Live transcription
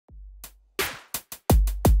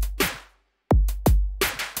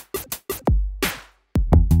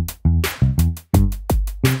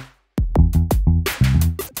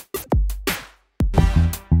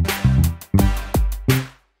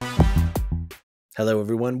Hello,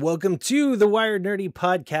 everyone. Welcome to the Wired Nerdy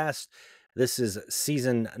Podcast. This is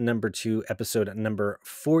season number 2, episode number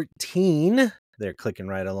 14. They're clicking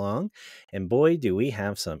right along. And boy, do we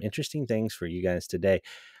have some interesting things for you guys today.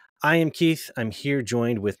 I am Keith. I'm here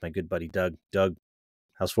joined with my good buddy, Doug. Doug,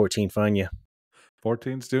 how's 14 finding you?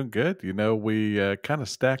 14's doing good. You know, we kind of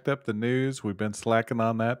stacked up the news. We've been slacking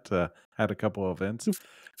on that. Had a couple of events. We've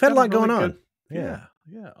had a lot going on. Yeah,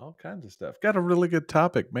 all kinds of stuff. Got a really good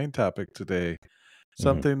main topic today.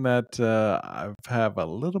 Something that I have a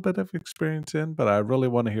little bit of experience in, but I really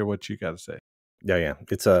want to hear what you got to say. Yeah.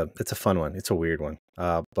 It's a fun one. It's a weird one.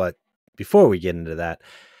 But before we get into that,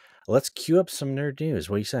 let's cue up some nerd news.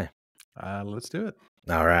 What do you say? Let's do it.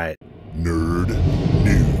 All right. Nerd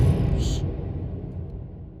news.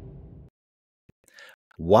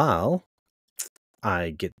 While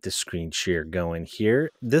I get the screen share going here,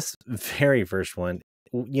 this very first one,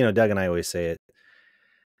 you know, Doug and I always say it.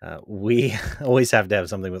 We always have to have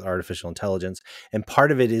something with artificial intelligence. And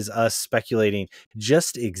part of it is us speculating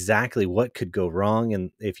just exactly what could go wrong. And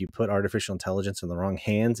if you put artificial intelligence in the wrong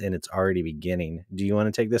hands, and it's already beginning. Do you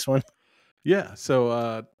want to take this one? Yeah.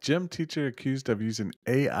 So, gym teacher accused of using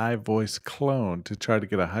AI voice clone to try to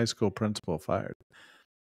get a high school principal fired.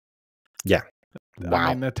 Yeah. Wow.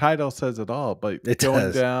 I mean, the title says it all, but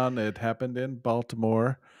it happened in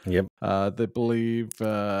Baltimore. Yep. They believe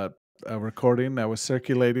a recording that was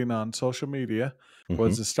circulating on social media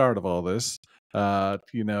was the start of all this.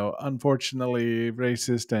 Unfortunately,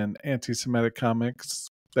 racist and anti-Semitic comments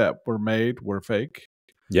that were made were fake.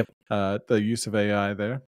 Yep. The use of AI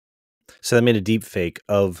there. So they made a deep fake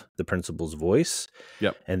of the principal's voice.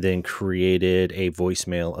 Yep. And then created a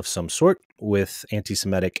voicemail of some sort with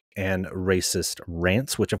anti-Semitic and racist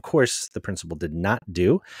rants, which of course the principal did not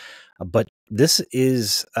do. But this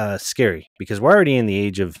is scary because we're already in the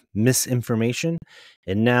age of misinformation,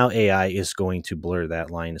 and now AI is going to blur that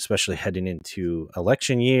line, especially heading into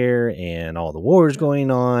election year and all the wars going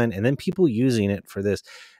on, and then people using it for this.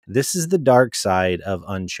 This is the dark side of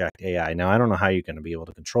unchecked AI. Now, I don't know how you're going to be able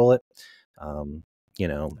to control it.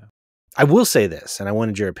 I will say this, and I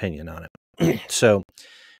wanted your opinion on it. So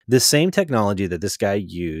the same technology that this guy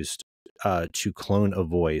used to clone a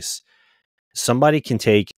voice, somebody can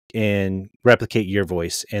take and replicate your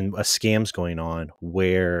voice, and a scam's going on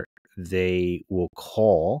where they will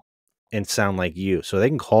call and sound like you. So they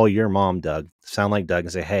can call your mom, Doug, sound like Doug,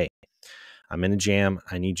 and say, hey, I'm in a jam.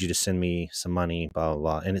 I need you to send me some money, blah, blah,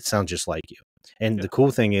 blah. And it sounds just like you. And the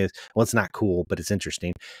cool thing is, well, it's not cool, but it's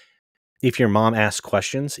interesting. If your mom asks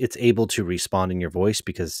questions, it's able to respond in your voice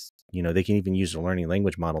because, you know, they can even use a learning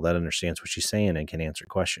language model that understands what she's saying and can answer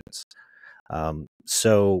questions.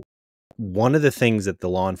 So one of the things that the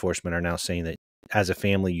law enforcement are now saying that as a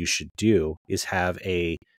family you should do is have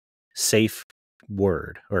a safe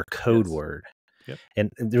word or code word. Yep.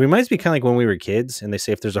 And it reminds me kind of like when we were kids and they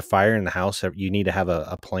say if there's a fire in the house, you need to have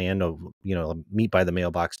a plan of, meet by the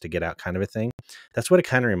mailbox to get out kind of a thing. That's what it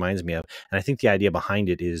kind of reminds me of. And I think the idea behind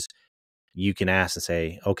it is you can ask and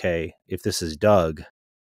say, okay, if this is Doug,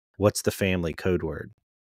 what's the family code word?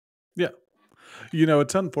 Yeah. You know,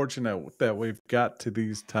 it's unfortunate that we've got to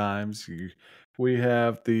these times. We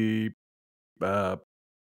have the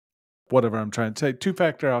whatever I'm trying to say,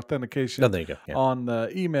 two-factor authentication there you go. Yeah. on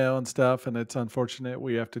the email and stuff, and it's unfortunate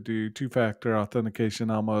we have to do two-factor authentication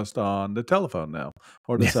almost on the telephone now,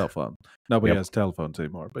 or the cell phone. Nobody has telephones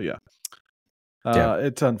anymore, but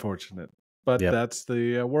it's unfortunate. But that's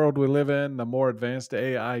the world we live in. The more advanced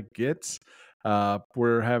AI gets,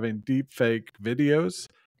 we're having deep fake videos.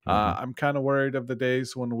 I'm kind of worried of the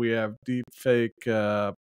days when we have deep fake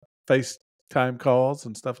FaceTime calls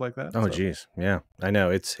and stuff like that. Oh, geez. Yeah, I know.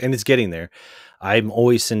 It's getting there. I'm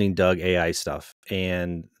always sending Doug AI stuff.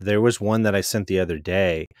 And there was one that I sent the other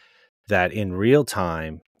day that in real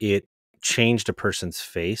time, it changed a person's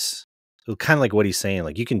face. Kind of like what he's saying.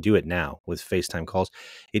 Like you can do it now with FaceTime calls.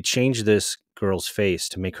 It changed this girl's face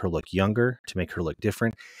to make her look younger, to make her look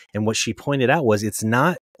different. And what she pointed out was it's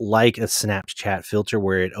not like a Snapchat filter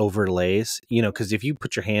where it overlays, because if you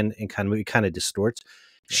put your hand and it kind of distorts.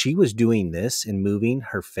 She was doing this and moving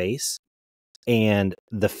her face, and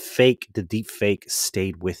the deep fake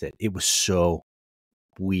stayed with it. It was so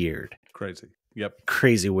weird. Crazy. Yep.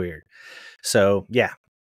 Crazy weird. So yeah,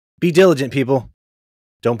 be diligent, people.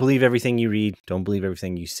 Don't believe everything you read. Don't believe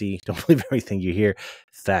everything you see. Don't believe everything you hear.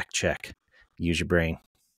 Fact check. Use your brain.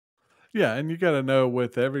 Yeah, and you got to know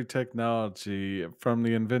with every technology, from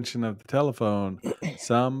the invention of the telephone,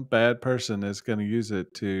 some bad person is going to use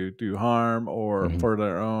it to do harm or for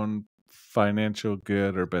their own financial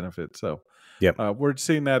good or benefit. So Yep. We're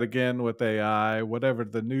seeing that again with AI. Whatever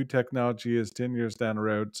the new technology is 10 years down the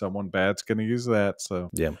road, someone bad's going to use that. So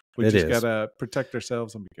Yeah, we it just is. got to protect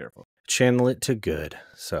ourselves and be careful. Channel it to good.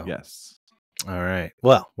 So, Yes. All right.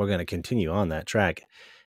 Well, we're going to continue on that track.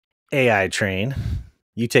 AI train.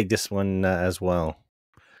 You take this one as well.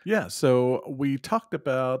 Yeah. So we talked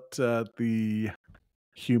about the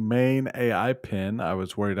Humane AI pen. I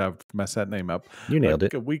was worried I'd mess that name up. You nailed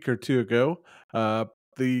it. A week or two ago.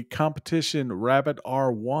 The competition Rabbit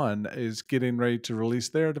R1 is getting ready to release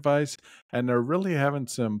their device, and they're really having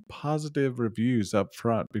some positive reviews up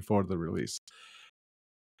front before the release.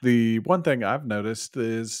 The one thing I've noticed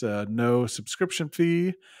is no subscription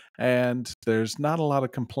fee, and there's not a lot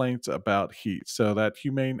of complaints about heat. So that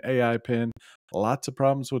Humane AI pen, lots of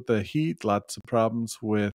problems with the heat, lots of problems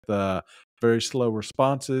with very slow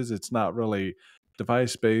responses. It's not really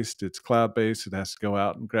device based; it's cloud based. It has to go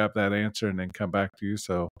out and grab that answer and then come back to you.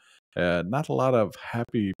 So, not a lot of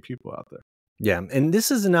happy people out there. Yeah, and this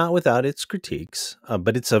is not without its critiques,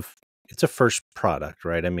 but it's a first product,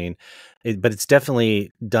 right? I mean, but it's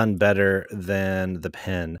definitely done better than the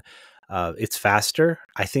pen. It's faster.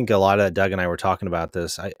 I think a lot of Doug and I were talking about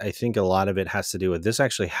this. I think a lot of it has to do with this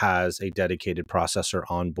actually has a dedicated processor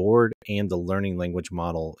on board, and the learning language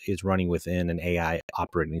model is running within an AI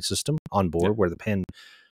operating system on board, where the pen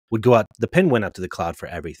would go out. The pen went up to the cloud for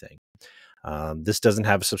everything. This doesn't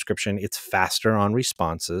have a subscription. It's faster on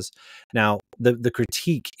responses. Now, the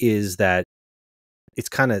critique is that it's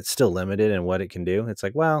kind of still limited in what it can do. It's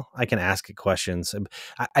like, well, I can ask it questions.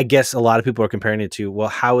 I guess a lot of people are comparing it to, well,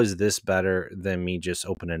 how is this better than me just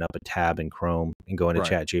opening up a tab in Chrome and going to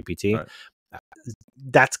Chat GPT? Right.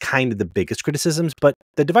 That's kind of the biggest criticisms, but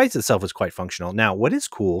the device itself is quite functional. Now, what is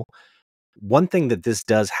cool, one thing that this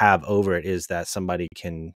does have over it is that somebody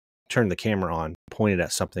can turn the camera on, point it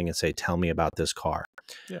at something, and say, "Tell me about this car."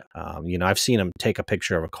 Yeah. I've seen them take a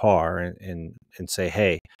picture of a car and say,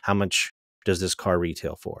 "Hey, how much does this car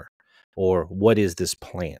retail for?" Or what is this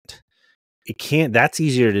plant? It can't. That's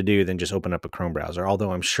easier to do than just open up a Chrome browser.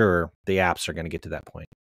 Although I'm sure the apps are going to get to that point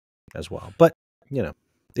as well. But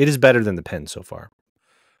it is better than the pen so far.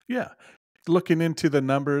 Yeah. Looking into the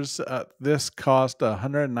numbers, this cost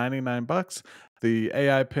 $199. The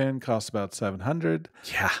AI pen costs about $700.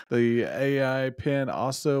 Yeah. The AI pen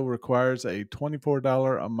also requires a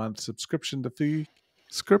 $24 a month subscription fee.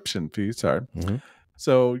 Sorry. Mm-hmm.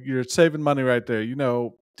 So you're saving money right there.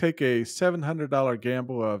 Take a $700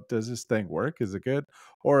 gamble of, does this thing work? Is it good?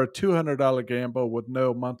 Or a $200 gamble with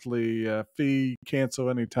no monthly fee, cancel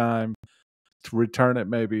anytime, to return it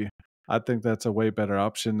maybe. I think that's a way better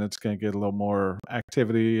option. That's going to get a little more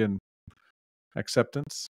activity and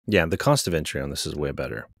acceptance. Yeah, the cost of entry on this is way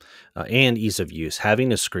better, and ease of use.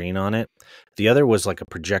 Having a screen on it. The other was like a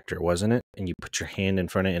projector, wasn't it? And you put your hand in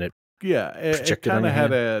front of it, and it It projected on kind your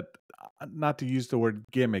of had hand. not to use the word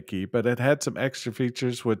gimmicky, but it had some extra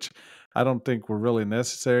features which I don't think were really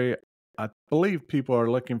necessary. I believe people are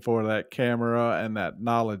looking for that camera and that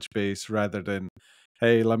knowledge base rather than,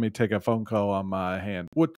 hey, let me take a phone call on my hand.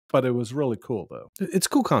 But it was really cool though. It's a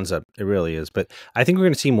cool concept. It really is. But I think we're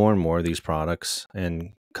going to see more and more of these products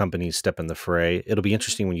and companies step in the fray. It'll be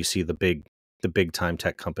interesting when you see the big time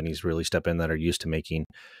tech companies really step in that are used to making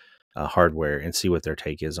hardware and see what their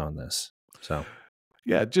take is on this. So,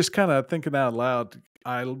 yeah, just kind of thinking out loud.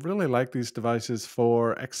 I really like these devices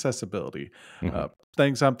for accessibility. mm-hmm.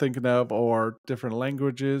 Things I'm thinking of are different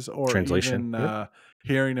languages or Translation. even Yep.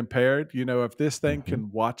 hearing impaired. If this thing Mm-hmm.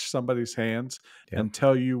 can watch somebody's hands Yep. and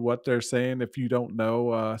tell you what they're saying if you don't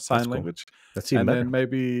know sign cool. language, That's even and better. then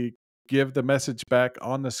maybe give the message back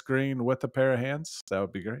on the screen with a pair of hands, that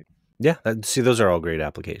would be great. Yeah, see, those are all great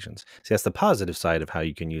applications. See, that's the positive side of how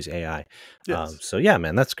you can use AI. Yes. So yeah,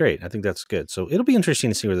 man, that's great. I think that's good. So it'll be interesting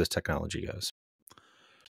to see where this technology goes.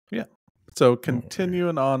 Yeah. So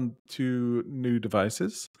continuing on to new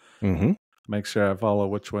devices. Mm-hmm. Make sure I follow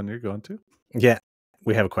which one you're going to. Yeah,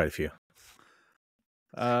 we have quite a few.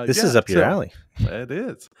 This is Yeah, up your alley. It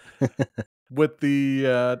is. With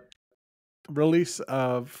the release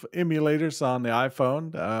of emulators on the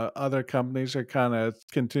iPhone, other companies are kind of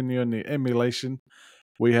continuing the emulation.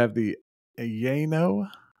 We have the Ayano.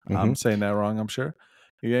 Mm-hmm. I'm saying that wrong, I'm sure.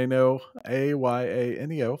 Ayano,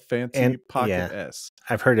 Ayaneo, Fancy And Pocket S.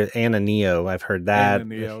 I've heard it. Ananeo. I've heard that.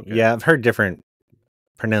 Ananeo, okay. Yeah, I've heard different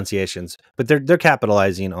pronunciations, but they're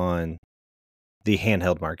capitalizing on the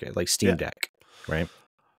handheld market, like Steam Deck, right?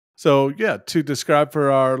 So yeah, to describe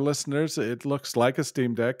for our listeners, it looks like a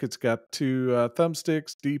Steam Deck. It's got two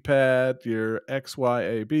thumbsticks, D-pad, your X, Y,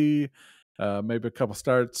 A, B, maybe a couple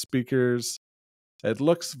start speakers. It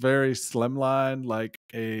looks very slimline, like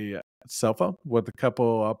a cell phone with a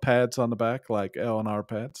couple pads on the back, like L and R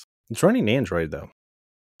pads. It's running Android though.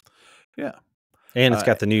 Yeah. And it's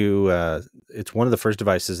got the new, it's one of the first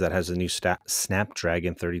devices that has a new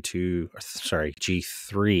Snapdragon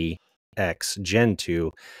G3X Gen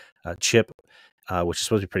 2 chip, which is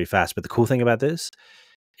supposed to be pretty fast. But the cool thing about this,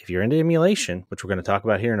 if you're into emulation, which we're going to talk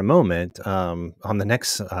about here in a moment, on the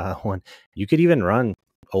next one, you could even run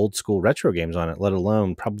old school retro games on it, let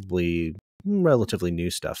alone probably relatively new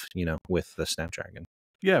stuff, with the Snapdragon.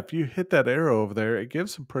 Yeah, if you hit that arrow over there, it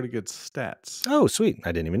gives some pretty good stats. Oh, sweet.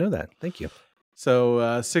 I didn't even know that. Thank you.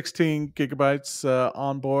 So 16 gigabytes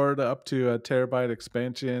on board, up to a terabyte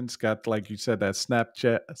expansion. It's got, like you said, that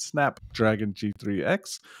Snapdragon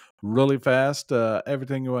G3X. Really fast.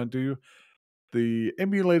 Everything you want to do. The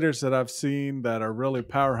emulators that I've seen that are really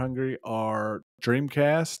power hungry are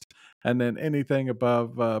Dreamcast, and then anything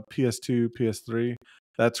above PS2, PS3.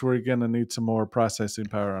 That's where you're going to need some more processing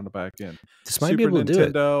power on the back end. This might be able to do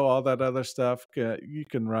it. Nintendo, all that other stuff, you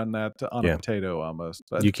can run that on a potato almost.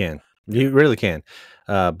 But you can. You really can.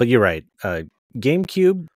 But you're right.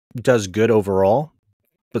 GameCube does good overall,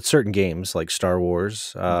 but certain games like Star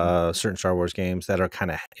Wars, certain Star Wars games that are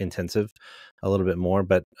kind of intensive a little bit more.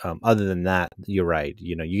 But other than that, you're right.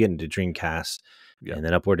 You get into Dreamcast and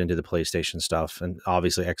then upward into the PlayStation stuff, and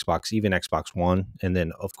obviously Xbox, even Xbox One, and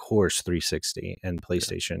then of course 360 and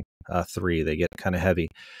PlayStation 3. They get kind of heavy.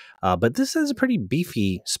 But this has a pretty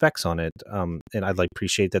beefy specs on it. And I'd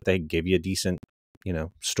appreciate that they give you a decent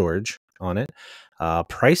storage on it.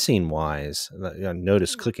 Pricing wise,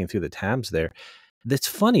 notice clicking through the tabs there. That's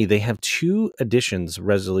funny. They have two editions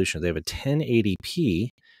resolution. They have a 1080p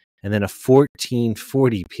and then a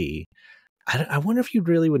 1440p. I wonder if you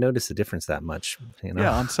really would notice the difference that much.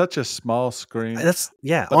 Yeah, on such a small screen. On a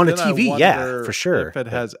TV, for sure. If it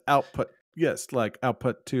has output, like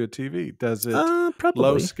output to a TV, does it probably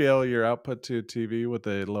low scale your output to a TV with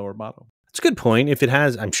a lower model? It's a good point. If it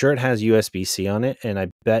has, I'm sure it has USB-C on it, and I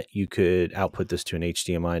bet you could output this to an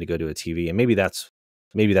HDMI to go to a TV. And maybe that's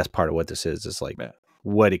part of what this is. It's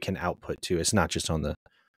what it can output to. It's not just on the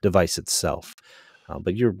device itself.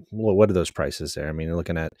 But what are those prices there? I mean, you're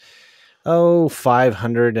looking at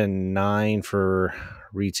 $509 for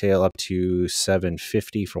retail, up to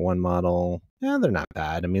 $750 for one model. Yeah, they're not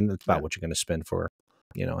bad. I mean, that's about what you're going to spend for,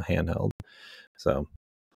 a handheld. So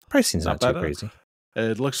pricing's not too crazy.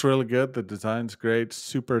 It looks really good. The design's great.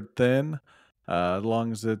 Super thin, as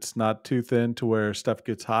long as it's not too thin to where stuff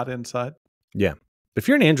gets hot inside. Yeah. But if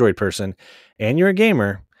you're an Android person and you're a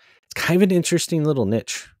gamer, it's kind of an interesting little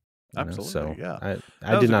niche. Absolutely. So yeah.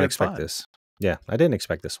 I did not expect this. Yeah, I didn't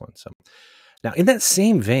expect this one. So now in that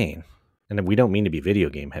same vein, and we don't mean to be video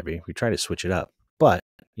game heavy, we try to switch it up. But,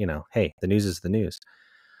 hey, the news is the news.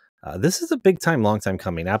 This is a big time, long time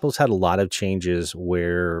coming. Apple's had a lot of changes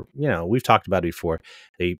where, we've talked about it before.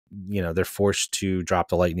 They're forced to drop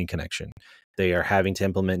the Lightning connection. They are having to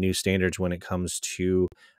implement new standards when it comes to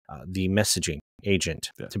the messaging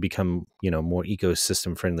agent to become, more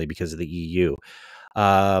ecosystem friendly because of the EU.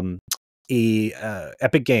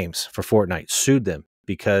 Epic Games for Fortnite sued them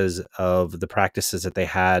because of the practices that they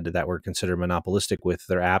had that were considered monopolistic with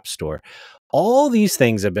their app store. All these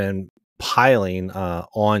things have been piling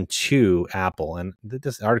onto Apple, and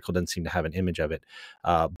this article doesn't seem to have an image of it.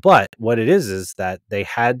 But what it is that they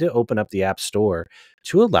had to open up the App Store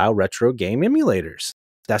to allow retro game emulators.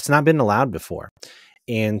 That's not been allowed before.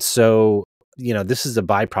 And so, this is a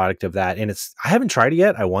byproduct of that. And I haven't tried it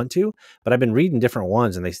yet. I want to, but I've been reading different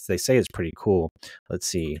ones and they say it's pretty cool. Let's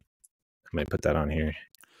see. I might put that on here.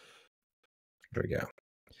 There we go.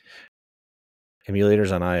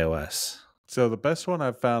 Emulators on iOS. So the best one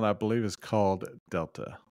I've found, I believe, is called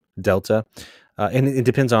Delta. And it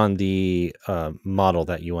depends on the model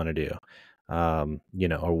that you want to do,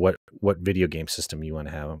 or what video game system you want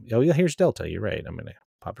to have. Oh yeah, here's Delta. You're right. I'm going to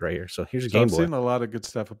pop it right here. So here's a Game Boy. I've seen a lot of good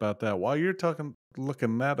stuff about that. While you're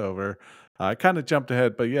looking that over, I kind of jumped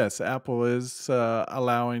ahead, but yes, Apple is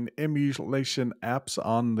allowing emulation apps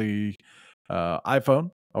on the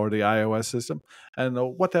iPhone or the iOS system. And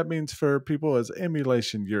what that means for people is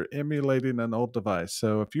emulation. You're emulating an old device.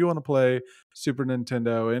 So if you want to play Super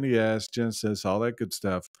Nintendo, NES, Genesis, all that good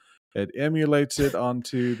stuff, it emulates it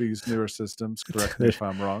onto these newer systems. Correct me if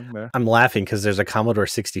I'm wrong there. I'm laughing because there's a Commodore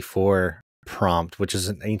 64 prompt, which is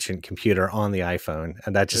an ancient computer on the iPhone.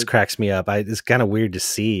 And that just cracks me up. It's kind of weird to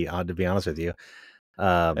see, to be honest with you.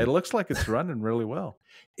 It looks like it's running really well.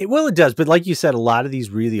 It does. But like you said, a lot of these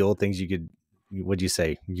really old things you could what'd you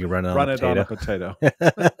say? You run it Run on it a on a potato.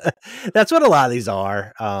 potato. That's what a lot of these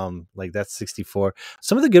are. Like that's 64.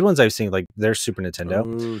 Some of the good ones I've seen, like there's Super Nintendo.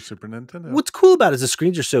 Oh, Super Nintendo. What's cool about it is the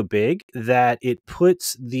screens are so big that it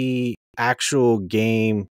puts the actual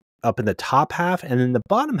game up in the top half, and then the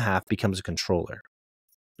bottom half becomes a controller.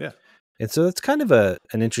 Yeah. And so that's kind of an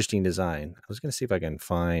interesting design. I was going to see if I can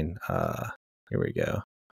find, here we go.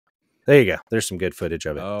 There you go. There's some good footage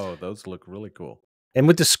of it. Oh, those look really cool. And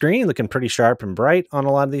with the screen looking pretty sharp and bright on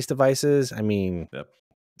a lot of these devices, I mean, Yep.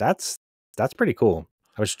 that's pretty cool.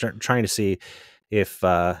 I was trying to see if,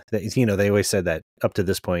 you know, they always said that up to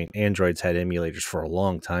this point, Android's had emulators for a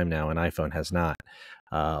long time now, and iPhone has not.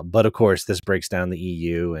 But of course, this breaks down the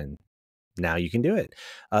EU, and now you can do it.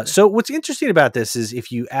 So what's interesting about this is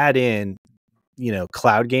if you add in, you know,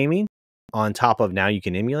 cloud gaming on top of now you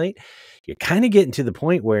can emulate, you're kind of getting to the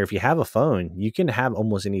point where if you have a phone, you can have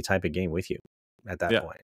almost any type of game with you at that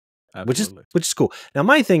point, Absolutely. which is cool. Now,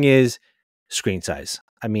 my thing is screen size.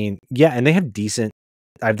 I mean, yeah, and they have decent.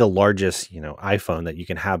 I have the largest, you know, iPhone that you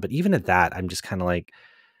can have, but even at that, I'm just kind of like,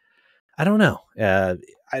 I don't know.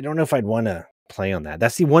 I don't know if I'd want to play on that.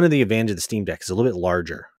 That's one of the advantages of the Steam Deck is a little bit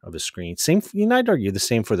larger of a screen. Same, you know, I'd argue the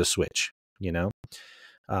same for the Switch, you know.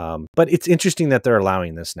 But it's interesting that they're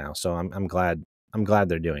allowing this now. So I'm glad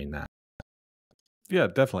they're doing that. Yeah,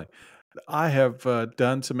 definitely. I have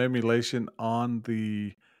done some emulation on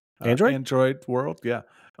the Android world. Yeah.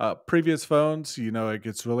 Previous phones, you know, it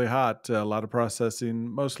gets really hot. A lot of processing,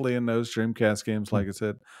 mostly in those Dreamcast games, like I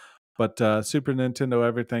said. But Super Nintendo,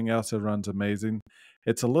 everything else, it runs amazing.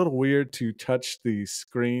 It's a little weird to touch the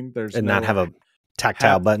screen. There's and no not have a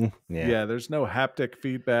tactile button. Yeah, there's no haptic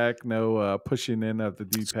feedback, no pushing in of the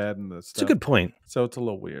D-pad and the stuff. It's a good point. So it's a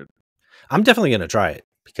little weird. I'm definitely going to try it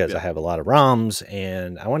because Yeah. I have a lot of ROMs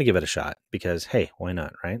and I want to give it a shot because, hey, why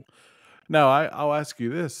not, right? Now, I'll ask you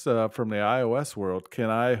this from the iOS world. Can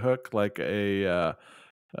I hook like a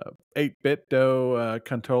 8-bit DOE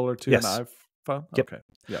controller to Yes. an iPhone? Yep. Okay.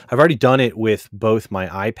 Yeah. I've already done it with both my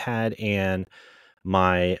iPad and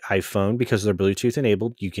my iPhone because they're Bluetooth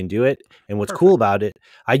enabled. You can do it. And what's cool about it,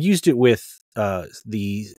 I used it with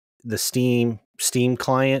the Steam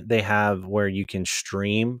client they have where you can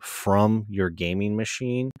stream from your gaming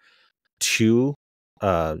machine to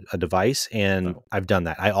a device, and I've done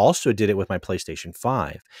that. I also did it with my PlayStation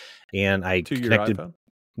 5, and I connected. Your iPhone?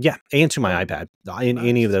 Yeah, and to my iPad, in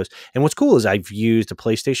any of those. And what's cool is I've used a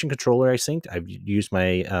PlayStation controller I synced. I've used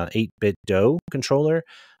my 8-bit DOE controller.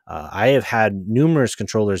 I have had numerous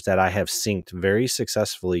controllers that I have synced very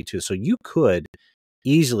successfully to. So you could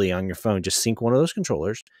easily on your phone just sync one of those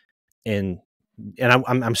controllers, and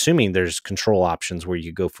I'm assuming there's control options where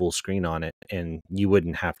you go full screen on it, and you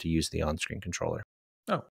wouldn't have to use the on-screen controller.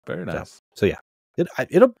 Oh, very nice. So yeah,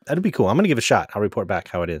 it'll be cool. I'm gonna give it a shot. I'll report back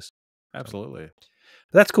how it is. Absolutely.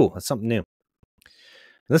 That's cool. That's something new.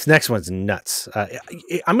 This next one's nuts.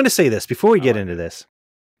 I'm going to say this before we get into this.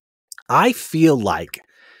 I feel like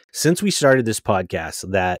since we started this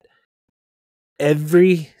podcast that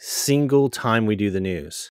every single time we do the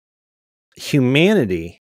news,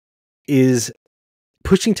 humanity is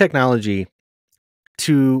pushing technology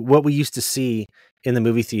to what we used to see in the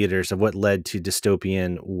movie theaters of what led to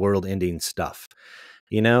dystopian world-ending stuff.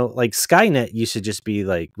 You know, like Skynet used to just be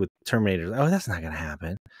like with Terminator. Oh, that's not going to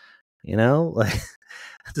happen. You know, like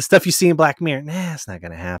the stuff you see in Black Mirror. Nah, that's not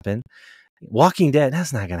going to happen. Walking Dead.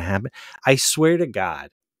 That's not going to happen. I swear to God,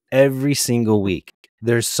 every single week,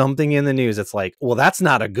 there's something in the news that's like, well, that's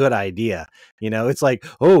not a good idea. You know, it's like,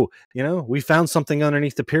 oh, you know, we found something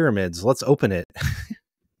underneath the pyramids. Let's open it.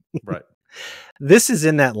 Right. This is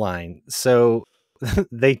in that line. So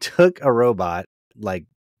they took a robot, like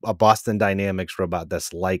a Boston Dynamics robot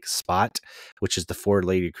that's like Spot, which is the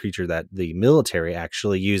four-legged creature that the military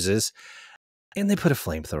actually uses, and they put a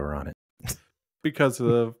flamethrower on it. Because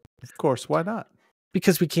of course, why not?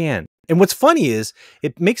 Because we can. And what's funny is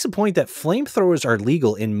it makes a point that flamethrowers are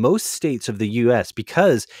legal in most states of the U.S.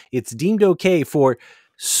 because it's deemed okay for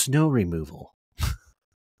snow removal.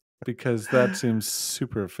 Because that seems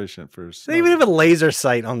super efficient for snow. They even have a laser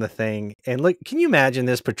sight on the thing. And look, can you imagine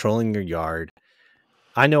this patrolling your yard?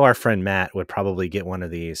 I know our friend Matt would probably get one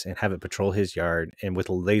of these and have it patrol his yard and with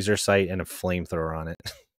a laser sight and a flamethrower on it.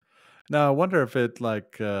 Now, I wonder if it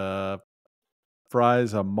like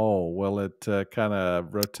fries a mole. Will it kind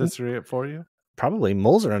of rotisserie it for you? Probably.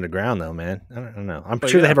 Moles are underground though, man. I don't know. I'm But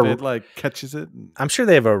sure yeah, they have it like catches it. I'm sure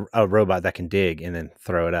they have a robot that can dig and then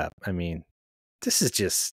throw it up. I mean, this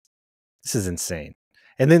is insane.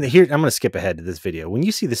 And then here, I'm going to skip ahead to this video. When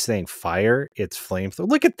you see this thing fire its flamethrower,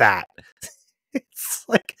 look at that. It's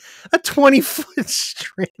like a 20-foot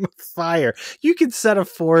stream of fire. You could set a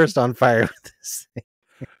forest on fire with this thing.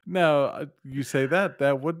 Now, you say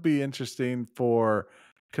that would be interesting for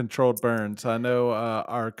controlled burns. I know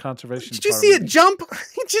our conservation Did you see it department. jump?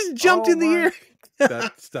 He just jumped in the air.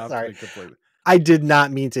 That stopped Sorry. me completely. I did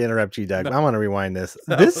not mean to interrupt you, Doug. No. I want to rewind this.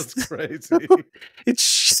 That was crazy.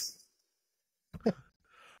 It's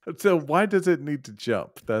So why does it need to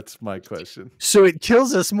jump? That's my question. so it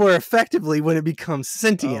kills us more effectively when it becomes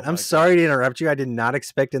sentient. Oh I'm my sorry God. to interrupt you. I did not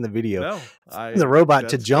expect in the video No, the robot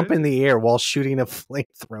to that's jump in crazy. the air while shooting a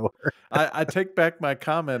flamethrower. I take back my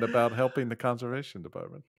comment about helping the conservation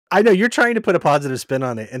department. I know you're trying to put a positive spin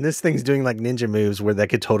on it, and this thing's doing like ninja moves where that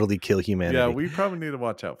could totally kill humanity. Yeah, we probably need to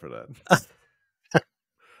watch out for that.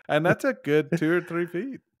 And that's a good 2 or 3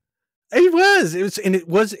 feet.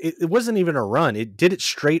 It wasn't even a run. It did it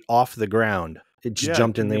straight off the ground. It just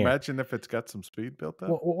jumped in Can the you air. imagine if it's got some speed built up?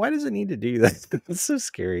 Why does it need to do that? It's so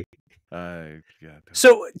scary. Yeah.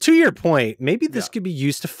 So to your point, maybe this Yeah. could be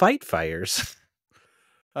used to fight fires.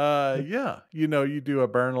 Yeah. You do a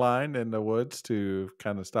burn line in the woods to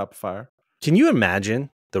kind of stop a fire. Can you imagine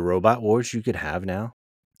the robot wars you could have now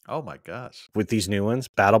Oh my gosh. with these new ones,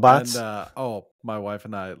 BattleBots? And my wife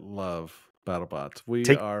and I love BattleBots. We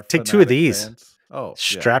Take are 2 of fanatic these. fans. Oh, yeah.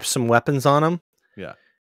 Strap some weapons on them. Yeah.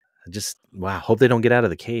 Just wow. Hope they don't get out of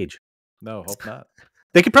the cage. No, hope not.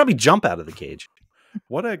 They could probably jump out of the cage.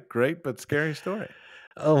 What a great but scary story.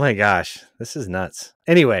 Oh my gosh, this is nuts.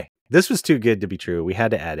 Anyway, this was too good to be true. We had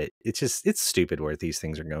to add it. It's stupid where these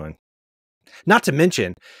things are going. Not to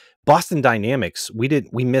mention Boston Dynamics. We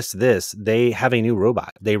missed this. They have a new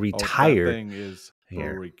robot. They retired. That thing is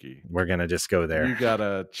freaky. We're gonna just go there. You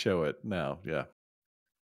gotta show it now. Yeah.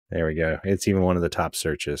 There we go. It's even one of the top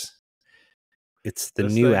searches. It's the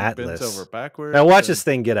This new thing Atlas. bends over backwards. Now watch this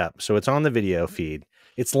thing get up. So it's on the video feed.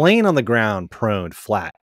 It's laying on the ground, prone,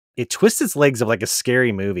 flat. It twists its legs up like a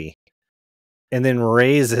scary movie, and then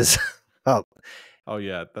raises up. Oh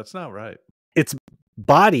yeah, that's not right. Its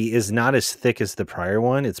body is not as thick as the prior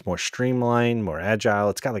one. It's more streamlined, more agile.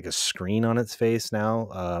 It's got like a screen on its face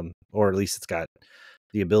now, or at least it's got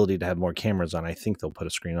the ability to have more cameras on. I think they'll put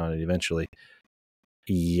a screen on it eventually.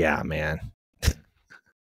 Yeah, man.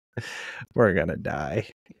 We're gonna die.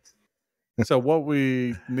 So what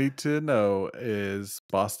we need to know is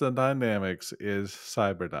Boston Dynamics is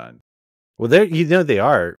Cyberdyne. Well, they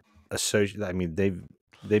are associated. I mean, they've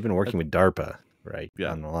been working with DARPA, right?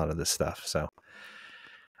 Yeah. On a lot of this stuff. So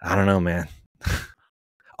I don't know, man.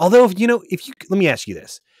 Although, let me ask you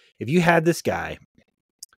this: if you had this guy,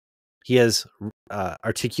 he has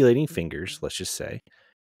articulating fingers, let's just say,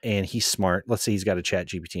 and he's smart. Let's say he's got a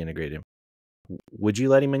ChatGPT integrated. Would you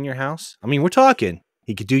let him in your house? I mean, we're talking.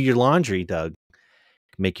 He could do your laundry, Doug.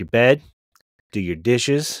 Make your bed, do your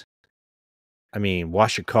dishes. I mean,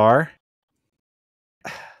 wash your car.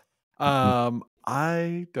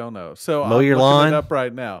 I don't know. So Mow I'm your looking lawn. it up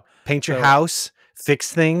right now. Paint your So- house,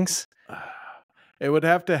 fix things. It would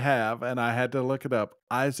have to have, and I had to look it up,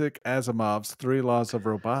 Isaac Asimov's 3 laws of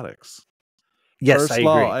robotics. Yes, First I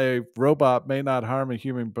law, agree. a robot may not harm a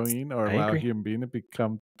human being or I allow a agree. human being to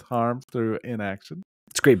become harmed through inaction.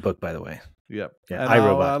 It's a great book, by the way. Yep. Yeah, and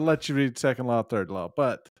iRobot. I'll let you read second law, third law.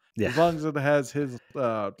 But Yeah. as long as it has his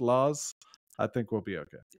laws, I think we'll be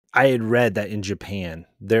okay. I had read that in Japan,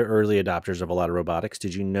 they're early adopters of a lot of robotics.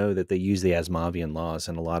 Did you know that they use the Asimovian laws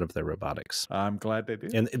in a lot of their robotics? I'm glad they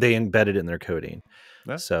did. And they embedded it in their coding.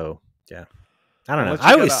 Yeah. So, yeah. I don't know. Unless you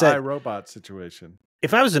I always got said, an iRobot situation.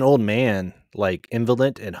 if I was an old man, like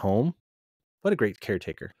invalid at home, what a great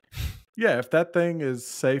caretaker. Yeah, if that thing is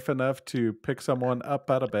safe enough to pick someone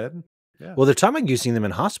up out of bed. Yeah. Well, they're talking about using them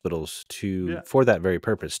in hospitals Yeah. for that very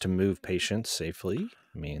purpose, to move patients safely.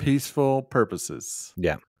 I mean, Peaceful purposes.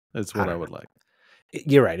 yeah. Is what I don't would like.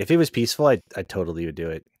 You're right. If it was peaceful, I totally would do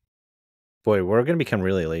it. Boy, we're going to become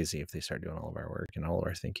really lazy if they start doing all of our work and all of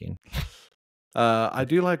our thinking. I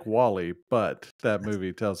do like Wall-E, but that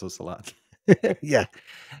movie tells us a lot. Yeah,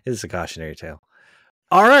 it's a cautionary tale.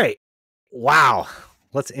 All right. Wow.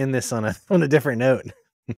 Let's end this on a different note.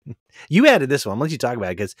 You added this one. I'll let you talk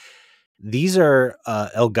about it because these are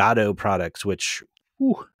Elgato products, which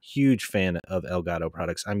huge fan of Elgato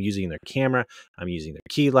products. I'm using their camera. I'm using their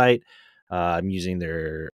key light. I'm using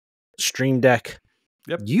their Stream Deck.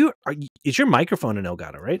 Yep. Is your microphone an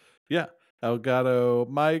Elgato, right? Yeah. Elgato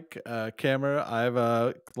mic, camera. I have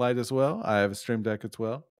a light as well. I have a Stream Deck as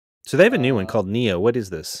well. So they have a new one called Neo. What is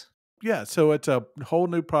this? Yeah, so it's a whole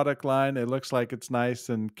new product line. It looks like it's nice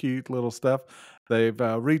and cute little stuff. They've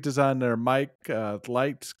redesigned their mic,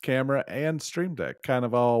 lights, camera, and Stream Deck, kind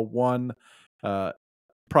of all one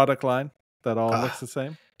product line. that all looks the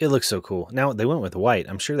same. It looks so cool. Now they went with white.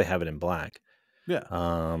 I'm sure they have it in black. Yeah.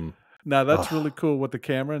 Um, Now that's really cool with the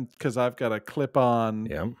camera because I've got a clip-on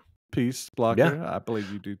yeah. piece blocker. I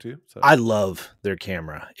believe you do too. So I love their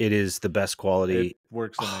camera. It is the best quality. it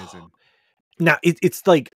works amazing. Now it's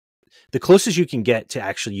like the closest you can get to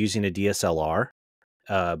actually using a DSLR,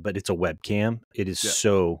 but it's a webcam. It is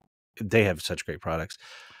so. They have such great products.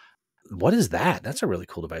 What is that? That's a really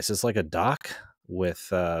cool device. It's like a dock with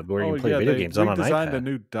where you can play video games on an iPad. They designed a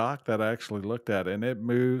new dock that I actually looked at, and it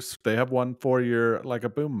moves. They have one for your like a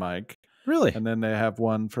boom mic, really, and then they have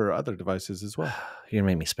one for other devices as well. You're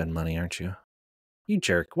gonna make me spend money, aren't you? You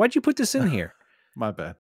jerk! Why'd you put this in here? My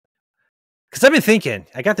bad. Because I've been thinking,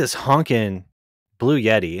 I got this honking Blue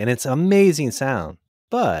Yeti, and it's amazing sound,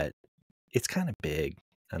 but it's kind of big.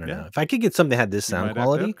 I don't know if I could get something that had this sound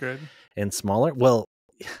quality and smaller. Well,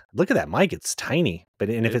 look at that mic; it's tiny, but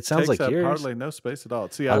if it sounds like yours, hardly no space at all.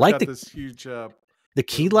 See, I like this huge the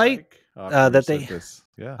key light that they.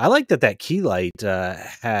 Yeah, I like that key light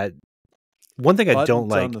had one thing I don't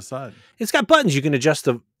like. On the side. It's got buttons you can adjust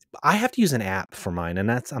the. I have to use an app for mine, and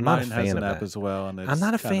I'm not a fan has an of app that as well. And I'm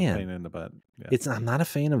not a fan. Pain in the butt. Yeah. I'm not a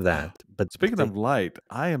fan of that. But speaking of light,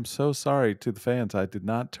 I am so sorry to the fans. I did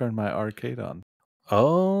not turn my arcade on.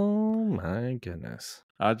 Oh my goodness!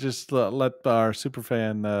 I just let our super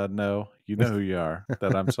fan know. You know who you are.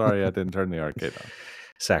 That I'm sorry I didn't turn the arcade on.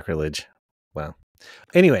 Sacrilege. Well,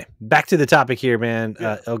 anyway, back to the topic here, man.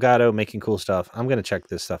 Elgato making cool stuff. I'm gonna check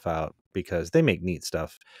this stuff out because they make neat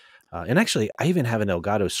stuff. And actually, I even have an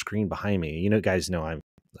Elgato screen behind me. You know, guys know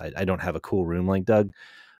I don't have a cool room like Doug.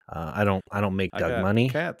 I don't make Doug money.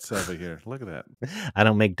 Cats over here. Look at that. I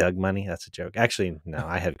don't make Doug money. That's a joke. Actually, no.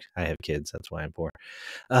 I have kids. That's why I'm poor.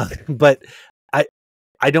 But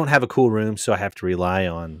I don't have a cool room, so I have to rely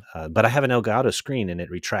on. But I have an Elgato screen, and it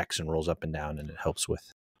retracts and rolls up and down, and it helps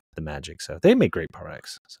with the magic. So they make great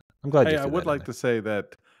products. So I'm glad. Hey, I would like to say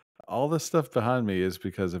that all the stuff behind me is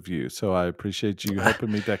because of you. So I appreciate you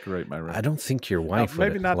helping me decorate my room. I don't think your wife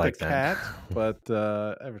maybe would not like the that. cat,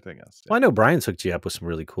 but everything else. Well, I know Brian's hooked you up with some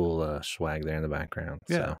really cool swag there in the background.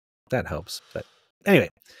 Yeah. So that helps. But anyway,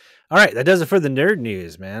 all right, that does it for the nerd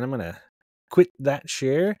news, man. I'm gonna quit that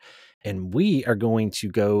share, and we are going to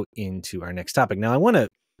go into our next topic. Now, I want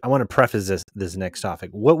to preface this next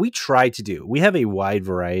topic. What we try to do, we have a wide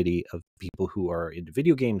variety of people who are into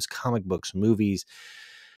video games, comic books, movies,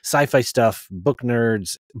 sci-fi stuff, book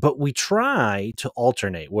nerds, but we try to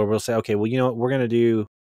alternate where we'll say, okay, well, you know what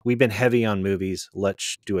we've been heavy on movies.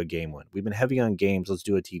 Let's do a game one. We've been heavy on games. Let's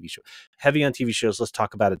do a TV show. Heavy on TV shows. Let's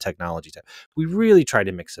talk about a technology type. We really try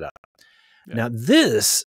to mix it up. Yeah. Now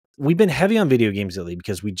we've been heavy on video games lately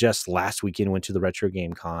because we just last weekend went to the Retro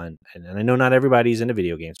Game Con, and I know not everybody's into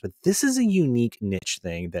video games, but this is a unique niche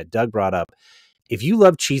thing that Doug brought up. If you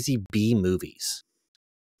love cheesy B movies,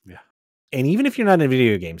 and even if you're not in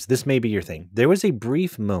video games, this may be your thing. There was a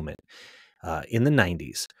brief moment in the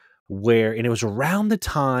 90s where, and it was around the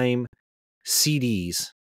time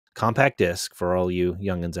CDs, compact disc for all you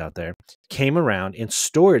youngins out there, came around and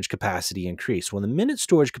storage capacity increased. Well, the minute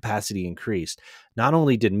storage capacity increased, not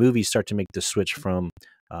only did movies start to make the switch from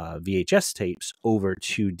VHS tapes over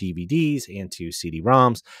to DVDs and to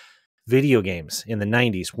CD-ROMs, video games in the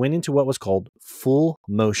 90s went into what was called full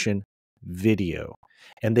motion video.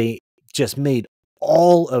 And they just made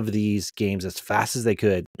all of these games as fast as they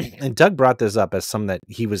could. And Doug brought this up as something that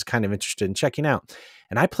he was kind of interested in checking out.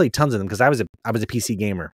 And I played tons of them because I was a PC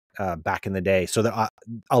gamer back in the day. So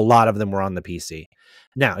a lot of them were on the PC.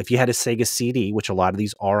 Now, if you had a Sega CD, which a lot of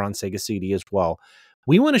these are on Sega CD as well,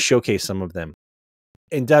 we want to showcase some of them.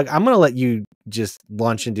 And Doug, I'm going to let you just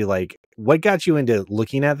launch into like what got you into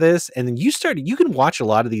looking at this. And then you can watch a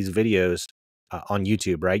lot of these videos on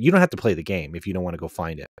YouTube, right? You don't have to play the game if you don't want to go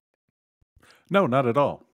find it. No, not at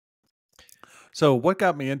all. So what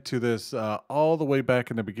got me into this all the way back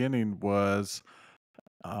in the beginning was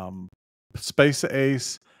Space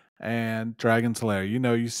Ace and Dragon's Lair. You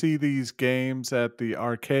know, you see these games at the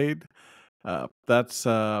arcade. That's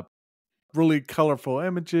really colorful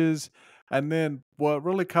images. And then what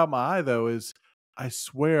really caught my eye, though, is I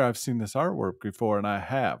swear I've seen this artwork before, and I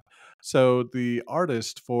have. So the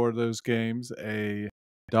artist for those games,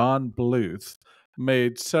 Don Bluth,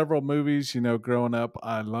 made several movies. You know, growing up,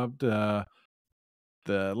 I loved The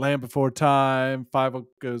Land Before Time, Five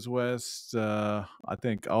Goes West, I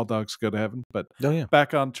think All Dogs Go to Heaven. But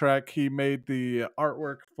Back on Track, he made the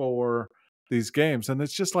artwork for these games. And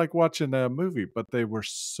it's just like watching a movie, but they were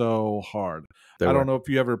so hard. I don't know if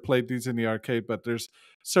you ever played these in the arcade, but there's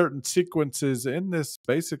certain sequences in this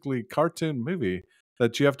basically cartoon movie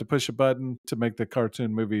that you have to push a button to make the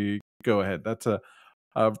cartoon movie go ahead. That's a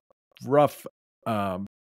rough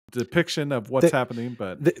depiction of what's happening,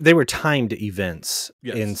 but they were timed events.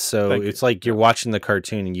 Yes, and so thank it's you. like you're watching the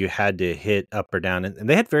cartoon and you had to hit up or down, and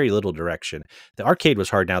they had very little direction. The arcade was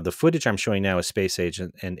hard. Now the footage I'm showing now is Space Age,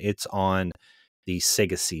 and it's on the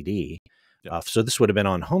Sega CD. Yep. So this would have been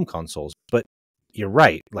on home consoles, but you're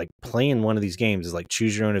right. Like playing one of these games is like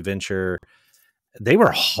choose your own adventure. They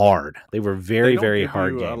were hard. They were very, they don't very give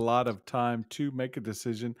hard you a games. lot of time to make a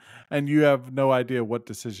decision, and you have no idea what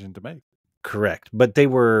decision to make. Correct. But they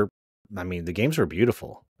were, I mean, the games were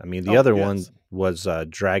beautiful. I mean, the Oh, other one yes. was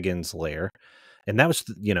Dragon's Lair. And that was,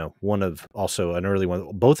 you know, one of also an early one.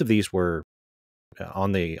 Both of these were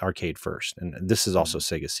on the arcade first. And this is also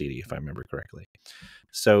Sega CD, if I remember correctly.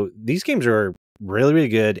 So these games are really, really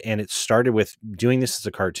good. And it started with doing this as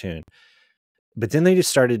a cartoon. But then they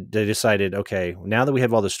decided, okay, now that we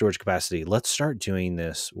have all the storage capacity, let's start doing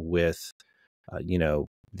this with, you know,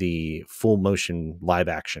 the full motion live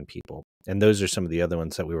action people. And those are some of the other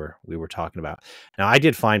ones that we were talking about. Now, I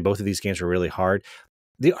did find both of these games were really hard.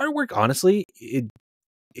 The artwork, honestly, it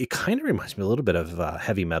kind of reminds me a little bit of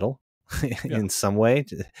heavy metal in some way.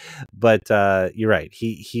 But you're right.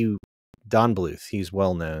 He Don Bluth, he's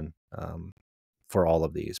well known for all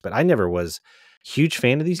of these. But I never was huge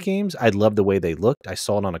fan of these games. I loved the way they looked. I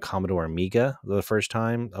saw it on a Commodore Amiga the first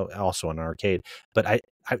time, also on an arcade. But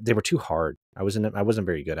they were too hard. I wasn't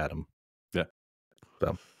very good at them. Yeah.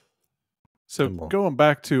 So going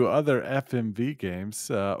back to other FMV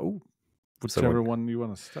games, whichever one you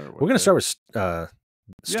want to start with. We're going to start with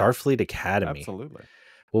Starfleet Academy. Absolutely.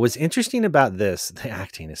 What was interesting about this, the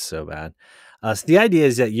acting is so bad. So the idea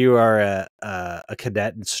is that you are a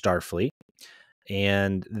cadet in Starfleet,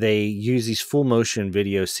 and they use these full motion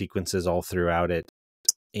video sequences all throughout it.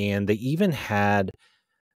 And they even had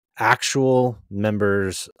actual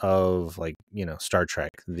members of, like, you know, Star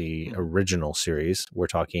Trek, the original series. We're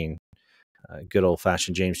talking good old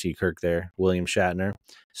fashioned James T. Kirk there, William Shatner,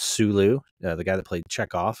 Sulu, the guy that played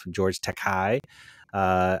Chekhov, George Takei,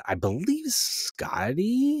 I believe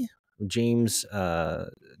Scotty, James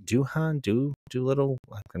Doolittle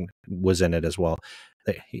was in it as well.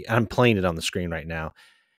 I'm playing it on the screen right now.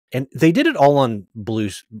 And they did it all on blue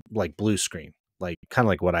screen, like kind of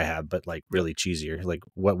like what I have, but like really cheesier, like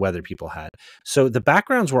what weather people had. So the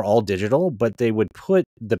backgrounds were all digital, but they would put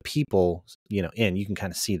the people, you know, in. You can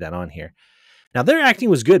kind of see that on here. Now their acting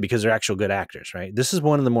was good because they're actual good actors, right? This is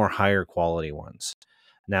one of the more higher quality ones.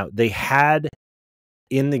 Now they had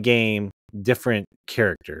in the game different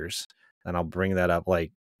characters, and I'll bring that up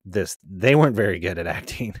like this. They weren't very good at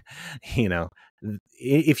acting. You know,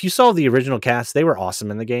 if you saw the original cast, they were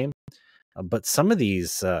awesome in the game. But some of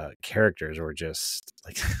these characters were just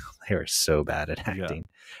like, they were so bad at acting.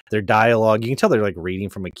 Their dialogue, you can tell they're like reading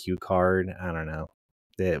from a cue card. I don't know.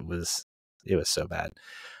 It was so bad.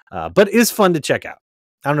 But it is fun to check out.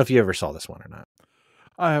 I don't know if you ever saw this one or not.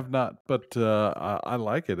 I have not, but I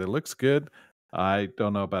like it. It looks good. I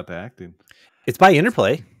don't know about the acting. It's by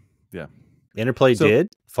Interplay. Yeah. Interplay did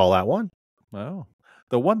Fallout 1. Oh.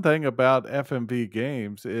 The one thing about FMV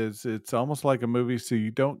games is it's almost like a movie, so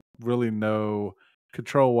you don't really know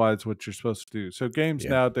control-wise what you're supposed to do. So games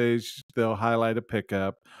nowadays, they'll highlight a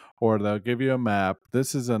pickup or they'll give you a map.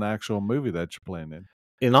 This is an actual movie that you're playing in.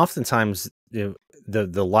 And oftentimes, the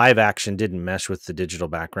live action didn't mesh with the digital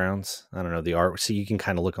backgrounds. I don't know, the art. So you can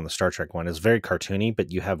kind of look on the Star Trek one. It's very cartoony,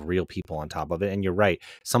 but you have real people on top of it. And you're right.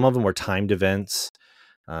 Some of them were timed events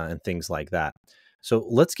and things like that. So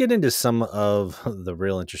let's get into some of the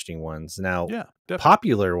real interesting ones. Now,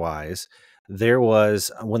 popular wise, there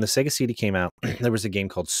was, when the Sega CD came out, there was a game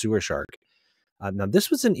called Sewer Shark. Now,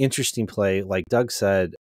 this was an interesting play. Like Doug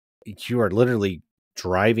said, you are literally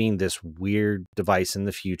driving this weird device in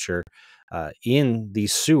the future in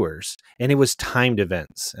these sewers, and it was timed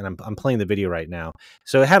events. And I'm playing the video right now.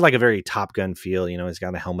 So it had like a very Top Gun feel. You know, he's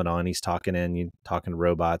got a helmet on, he's talking to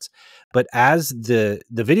robots. But as the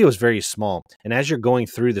video is very small, and as you're going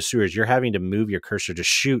through the sewers, you're having to move your cursor to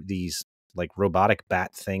shoot these like robotic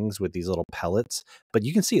bat things with these little pellets. But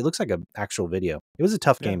you can see it looks like an actual video. It was a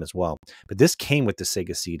tough game as well. But this came with the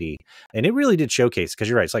Sega CD, and it really did showcase, because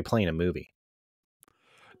you're right, it's like playing a movie.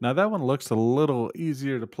 Now that one looks a little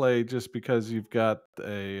easier to play just because you've got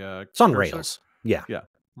a it's on rails. Yeah.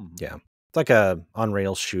 Mm-hmm. Yeah. It's like a on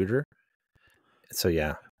rails shooter. So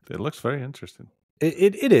yeah. It looks very interesting.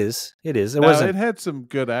 It is. It had some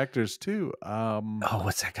good actors too.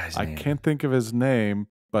 What's that guy's name? I can't think of his name,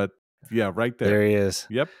 but yeah, right there. There he is.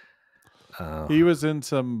 Yep. He was in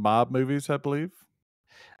some mob movies, I believe.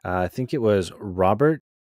 I think it was Robert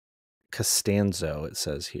Costanzo, it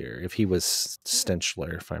says here, if he was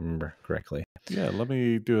Stenchler, if I remember correctly. Yeah, let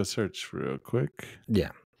me do a search real quick. Yeah.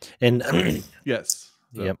 And yes.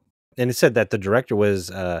 So. Yep. And it said that the director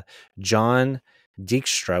was John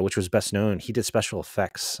Dijkstra, which was best known. He did special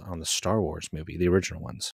effects on the Star Wars movie, the original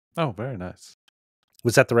ones. Oh, very nice.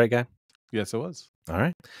 Was that the right guy? Yes, it was. All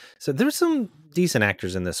right. So there's some decent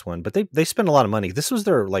actors in this one, but they spent a lot of money. This was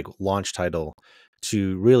their like launch title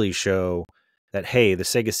to really show that, hey, the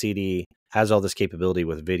Sega CD has all this capability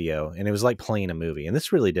with video, and it was like playing a movie. And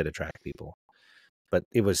this really did attract people. But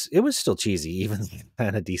it was still cheesy, even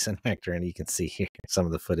had a decent actor, and you can see here some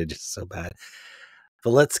of the footage is so bad.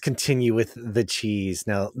 But let's continue with the cheese.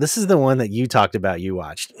 Now, this is the one that you talked about, you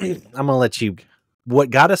watched. I'm gonna let you. What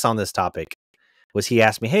got us on this topic was he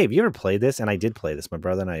asked me, "Hey, have you ever played this?" And I did play this. My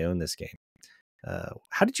brother and I own this game.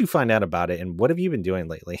 How did you find out about it, and what have you been doing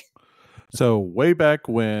lately? So way back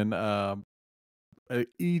when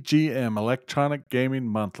EGM, Electronic Gaming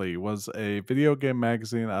Monthly, was a video game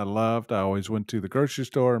magazine I loved. I always went to the grocery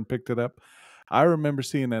store and picked it up. I remember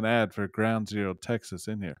seeing an ad for Ground Zero Texas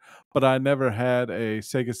in here, but I never had a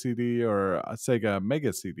Sega CD or a Sega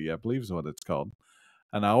Mega CD, I believe is what it's called.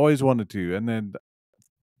 And I always wanted to. And then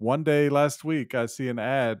one day last week, I see an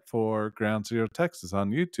ad for Ground Zero Texas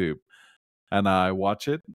on YouTube. And I watch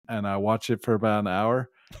it, and I watch it for about an hour.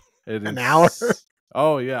 An hour?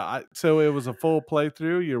 Oh, yeah. So it was a full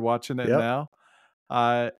playthrough. You're watching it Yep.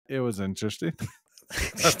 now. It was interesting.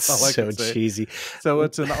 It's so cheesy. So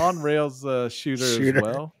it's an on-rails shooter as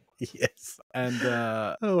well. Yes. And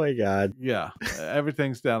oh my God. Yeah.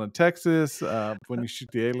 Everything's down in Texas. When you shoot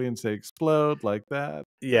the aliens, they explode like that.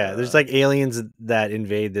 Yeah, there's like aliens that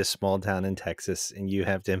invade this small town in Texas, and you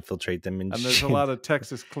have to infiltrate them. And there's a lot of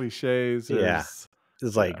Texas cliches. Yeah.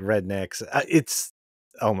 It's like rednecks. It's,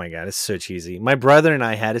 oh my God, it's so cheesy. My brother and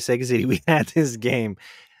I had a Sega CD. We had this game.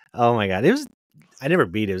 Oh my God. I never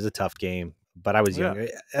beat it. It was a tough game, but I was younger.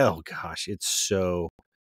 Oh gosh, it's so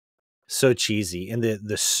cheesy. And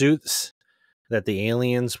the suits that the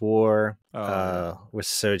aliens wore was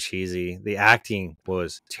so cheesy. The acting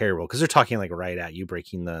was terrible because they're talking like right at you,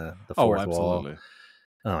 breaking the fourth wall.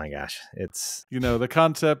 Oh my gosh, it's the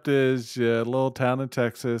concept is a little town in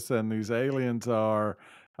Texas, and these aliens are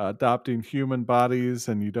adopting human bodies,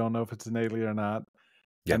 and you don't know if it's an alien or not.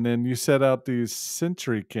 Yep. And then you set out these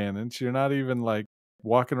sentry cannons. You're not even like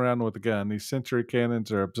walking around with a gun. These sentry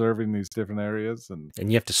cannons are observing these different areas, and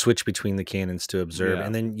you have to switch between the cannons to observe,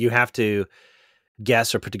 and then you have to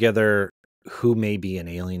guess or put together who may be an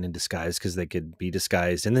alien in disguise because they could be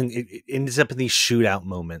disguised, and then it ends up in these shootout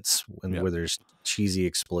moments where there's cheesy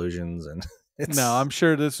explosions and. No, I'm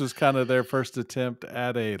sure this was kind of their first attempt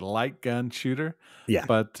at a light gun shooter. Yeah.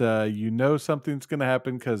 But something's going to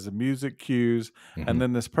happen because the music cues, and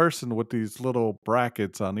then this person with these little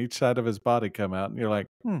brackets on each side of his body come out, and you're like,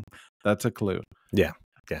 that's a clue. Yeah.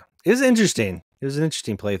 Yeah. It was interesting. It was an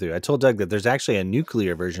interesting playthrough. I told Doug that there's actually a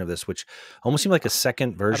nuclear version of this, which almost seemed like a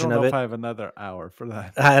second version of it. I don't know if I have another hour for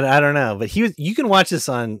that. I don't know. But you can watch this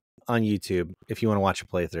on YouTube if you want to watch a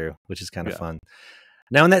playthrough, which is kind of fun.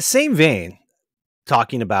 Now, in that same vein,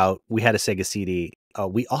 talking about we had a Sega CD.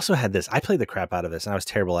 We also had this. I played the crap out of this, and I was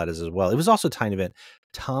terrible at it as well. It was also a tiny event,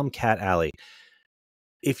 Tomcat Alley.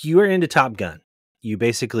 If you are into Top Gun, you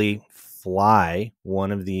basically fly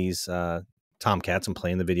one of these Tomcats and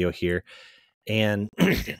play in the video here. And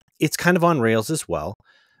it's kind of on rails as well.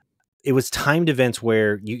 It was timed events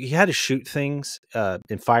where you had to shoot things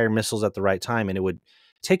and fire missiles at the right time, and it would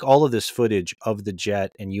take all of this footage of the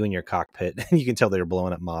jet and you in your cockpit, and you can tell they were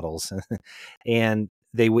blowing up models, and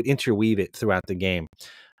they would interweave it throughout the game.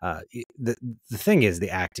 The thing is,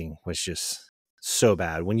 the acting was just so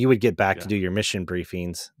bad. When you would get back to do your mission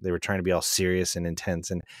briefings, they were trying to be all serious and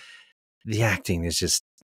intense, and the acting is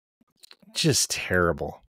just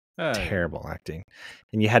terrible. Terrible acting.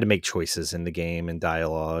 And you had to make choices in the game and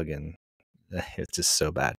dialogue, and it's just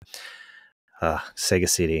so bad. Sega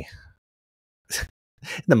CD.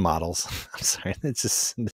 The models. I'm sorry.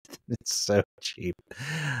 It's so cheap.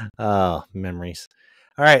 Oh, memories.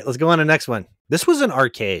 All right, let's go on to the next one. This was an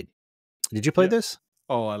arcade. Did you play this?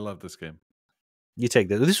 Oh, I love this game. You take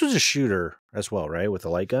this. This was a shooter as well, right? With a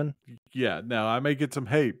light gun? Yeah. Now, I may get some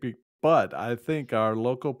hate, but I think our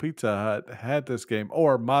local Pizza Hut had this game,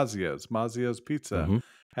 or Mazio's Pizza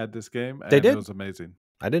had this game. And they did? It was amazing.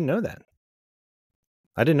 I didn't know that.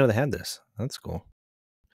 I didn't know they had this. That's cool.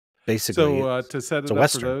 Basically, so to set it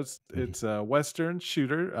up for those, it's a Western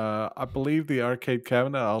shooter. I believe the arcade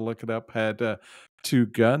cabinet, I'll look it up, had 2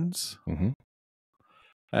 guns.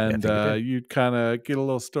 And you'd kind of get a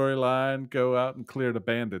little storyline, go out and clear the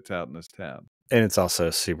bandits out in this town. And it's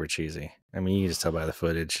also super cheesy. I mean, you can just tell by the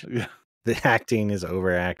footage. Yeah. The acting is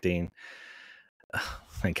overacting. Oh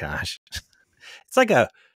my gosh. It's like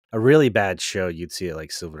a really bad show, you'd see it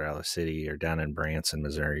like Silver City or down in Branson,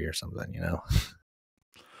 Missouri or something, you know?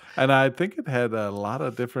 And I think it had a lot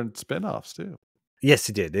of different spinoffs too. Yes,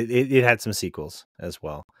 it did. It had some sequels as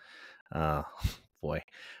well. Uh, boy.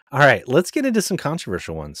 All right, let's get into some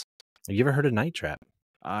controversial ones. Have you ever heard of Night Trap?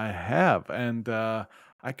 I have, and I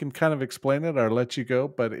can kind of explain it or let you go,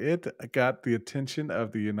 but it got the attention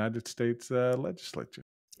of the United States legislature.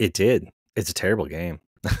 It did. It's a terrible game.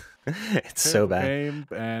 It's so Terrible bad. game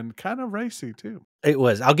and kind of racy too. It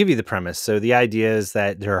was. I'll give you the premise. So the idea is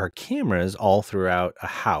that there are cameras all throughout a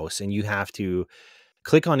house, and you have to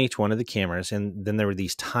click on each one of the cameras, and then there were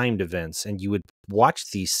these timed events, and you would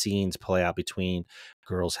watch these scenes play out between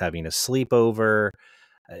girls having a sleepover,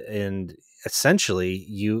 and essentially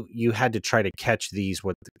you had to try to catch these,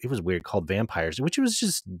 what it was weird, called vampires, which was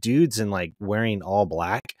just dudes in like wearing all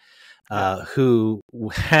black, who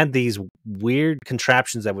had these weird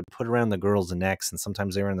contraptions that would put around the girls' necks, and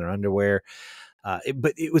sometimes they were in their underwear.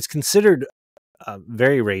 But it was considered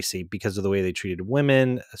very racy because of the way they treated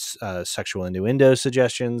women, sexual innuendo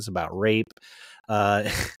suggestions about rape. Uh,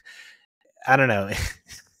 I don't know.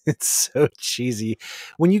 It's so cheesy.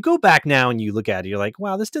 When you go back now and you look at it, you're like,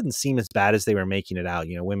 wow, this doesn't seem as bad as they were making it out.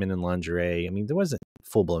 You know, women in lingerie. I mean, there wasn't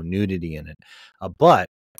full blown nudity in it, but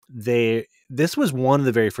this was one of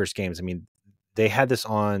the very first games. I mean, they had this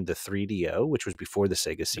on the 3DO, which was before the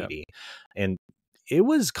Sega CD, and it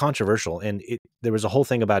was controversial. And there was a whole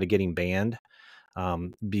thing about it getting banned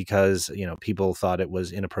because, you know, people thought it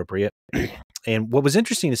was inappropriate. And what was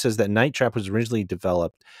interesting, it says that Night Trap was originally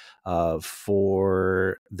developed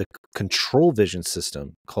for the control vision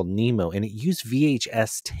system called Nemo, and it used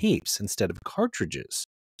VHS tapes instead of cartridges.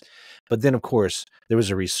 But then, of course, there was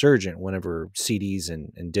a resurgent whenever CDs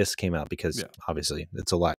and discs came out, because obviously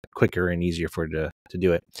it's a lot quicker and easier for it to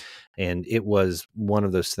do it. And it was one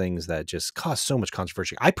of those things that just caused so much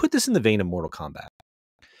controversy. I put this in the vein of Mortal Kombat.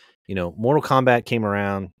 You know, Mortal Kombat came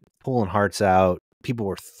around, pulling hearts out. People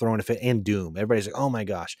were throwing a fit, and Doom. Everybody's like, oh my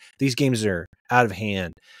gosh, these games are out of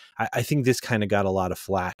hand. I think this kind of got a lot of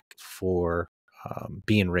flack for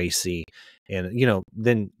being racy. And, you know,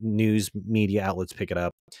 then news media outlets pick it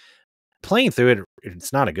up. Playing through it,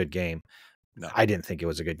 it's not a good game. No. I didn't think it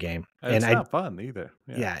was a good game. And it's not fun either.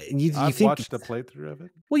 Yeah. You I've think, watched the playthrough of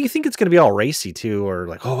it. Well, you think it's going to be all racy too, or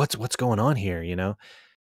like, oh, what's going on here, you know?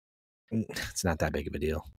 It's not that big of a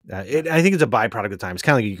deal. I think it's a byproduct of the time. It's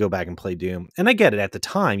kind of like you go back and play Doom. And I get it. At the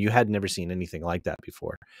time, you had never seen anything like that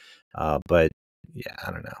before. But yeah,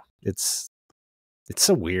 I don't know. It's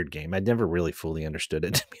a weird game. I'd never really fully understood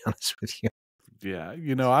it, to be honest with you. Yeah,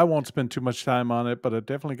 you know, I won't spend too much time on it, but it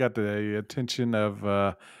definitely got the attention of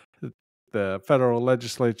the federal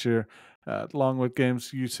legislature, along with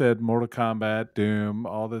games you said, Mortal Kombat, Doom,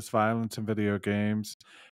 all this violence in video games.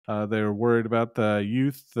 They were worried about the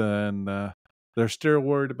youth, and they're still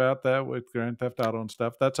worried about that with Grand Theft Auto and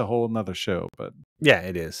stuff. That's a whole nother show, but yeah,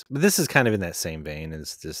 it is. But this is kind of in that same vein.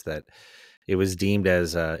 It's just that it was deemed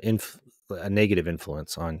as a negative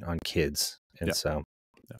influence on kids, and so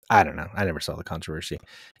I don't know. I never saw the controversy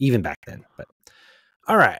even back then. But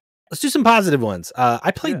all right, let's do some positive ones.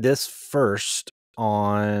 I played this first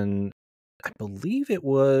on, I believe it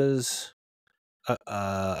was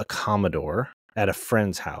a Commodore at a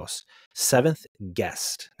friend's house. Seventh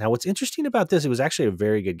Guest. Now, what's interesting about this, it was actually a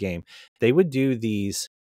very good game. They would do these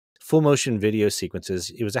full motion video sequences.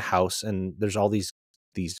 It was a house, and there's all these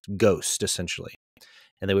ghosts essentially,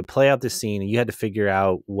 and they would play out this scene, and you had to figure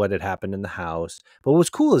out what had happened in the house. But what was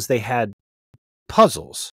cool is they had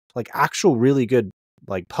puzzles, like actual really good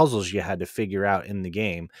like puzzles you had to figure out in the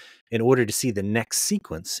game in order to see the next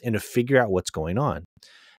sequence and to figure out what's going on.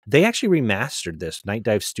 They actually remastered this. Night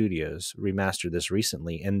Dive Studios remastered this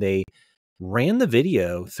recently, and they ran the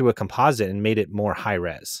video through a composite and made it more high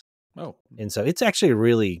res. Oh, and so it's actually a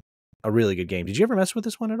really good game. Did you ever mess with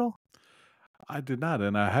this one at all? I did not,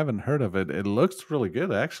 and I haven't heard of it. It looks really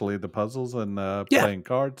good, actually. The puzzles and playing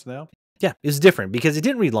cards now. Yeah, it's different because it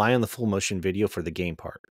didn't rely on the full motion video for the game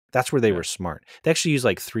part. That's where they were smart. They actually use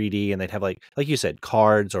like 3D, and they'd have like you said,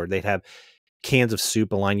 cards, or they'd have cans of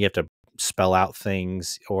soup aligned. You have to spell out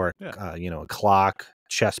things, or you know, a clock,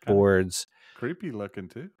 chessboards. Creepy looking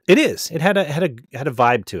too. It is. It had a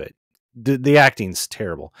vibe to it. The acting's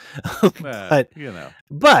terrible, but you know.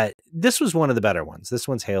 But this was one of the better ones. This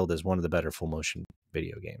one's hailed as one of the better full motion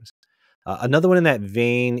video games. Another one in that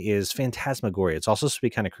vein is Phantasmagoria. It's also supposed to be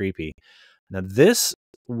kind of creepy. Now, this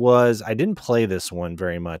was, I didn't play this one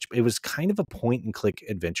very much. It was kind of a point and click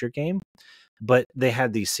adventure game, but they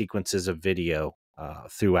had these sequences of video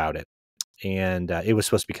throughout it, and it was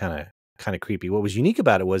supposed to be kind of creepy. What was unique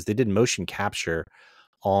about it was they did motion capture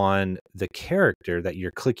on the character that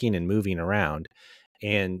you're clicking and moving around.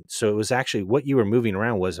 And so it was actually what you were moving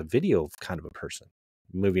around was a video of kind of a person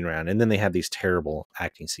moving around. And then they have these terrible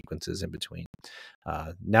acting sequences in between.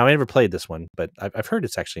 Now, I never played this one, but I've heard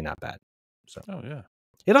it's actually not bad. So, oh yeah,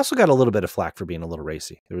 it also got a little bit of flack for being a little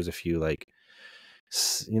racy. There was a few like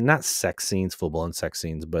not sex scenes, full blown sex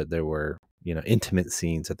scenes, but there were, intimate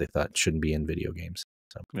scenes that they thought shouldn't be in video games.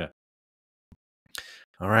 So yeah.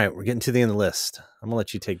 All right, we're getting to the end of the list. I'm gonna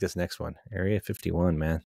let you take this next one. Area 51,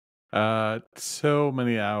 man. So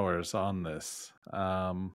many hours on this.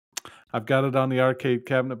 I've got it on the arcade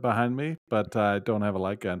cabinet behind me, but I don't have a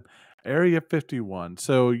light gun. Area 51.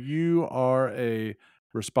 So you are a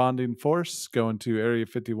responding force going to Area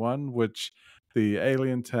 51, which the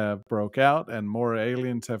aliens have broke out, and more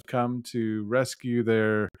aliens have come to rescue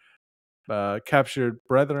their captured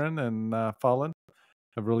brethren and fallen.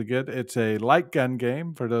 Really good. It's a light gun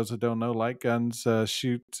game. For those that don't know, light guns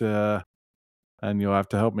shoot. And you'll have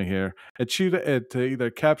to help me here. It either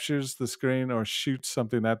captures the screen or shoots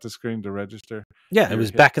something at the screen to register. Yeah, it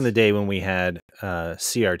was back in the day when we had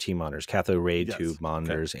CRT monitors, cathode ray tube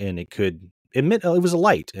monitors, and it could emit. It was a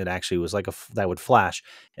light. It actually was like that would flash,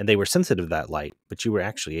 and they were sensitive to that light. But you were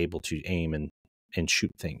actually able to aim and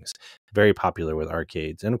shoot things. Very popular with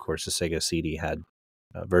arcades, and of course, the Sega CD had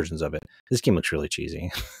versions of it. This game looks really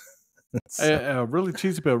cheesy. Really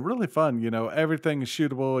cheesy, but really fun. Everything is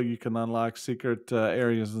shootable. You can unlock secret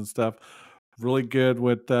areas and stuff. Really good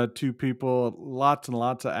with two people. Lots and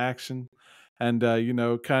lots of action. And,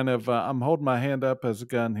 I'm holding my hand up as a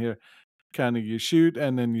gun here. Kind of you shoot,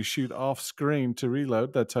 and then you shoot off screen to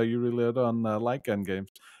reload. That's how you reload on light gun games.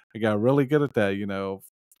 I got really good at that,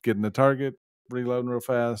 getting the target, reloading real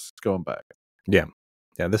fast, going back. Yeah.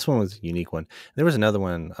 Yeah, this one was a unique one. There was another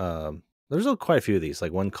one. There's quite a few of these,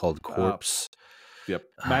 like one called Corpse. Yep.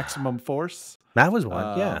 Maximum Force. That was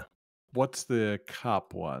one, yeah. What's the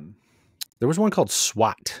cop one? There was one called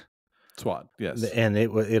SWAT. SWAT, yes. And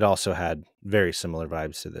it also had very similar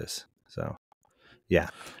vibes to this. So, yeah.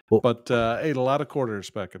 Well, but ate a lot of quarters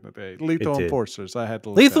back in the day. Lethal Enforcers. I had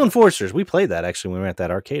to Lethal Enforcers. We played that actually when we were at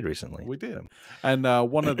that arcade recently. We did. And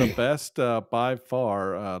one of the best by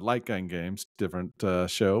far light gun games, different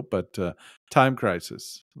show, but Time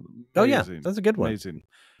Crisis. Amazing. Oh, yeah. That's a good one. Amazing.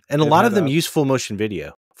 And a lot of them use full motion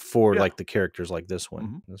video for like the characters like this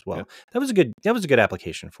one as well. Yeah. That was a good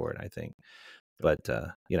application for it, I think. But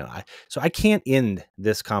I can't end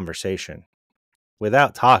this conversation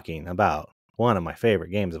without talking about one of my favorite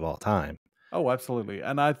games of all time. Oh, absolutely.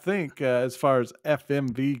 And I think as far as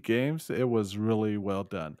FMV games, it was really well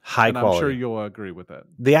done. High quality. I'm sure you'll agree with that.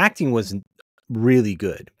 The acting was really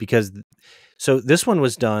good because this one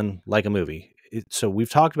was done like a movie. So we've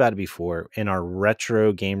talked about it before in our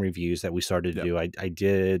retro game reviews that we started to do. I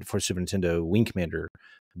did for Super Nintendo Wing Commander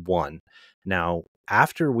 1. Now,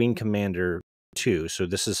 after Wing Commander 2, so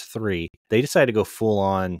this is 3, they decided to go full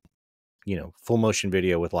on, full motion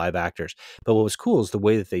video with live actors. But what was cool is the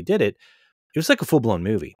way that they did it. It was like a full blown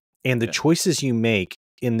movie, and the choices you make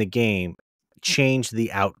in the game change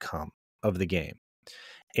the outcome of the game.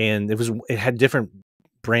 And it had different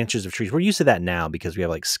branches of trees. We're used to that now because we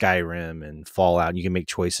have like Skyrim and Fallout, and you can make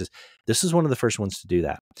choices. This is one of the first ones to do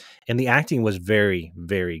that. And the acting was very,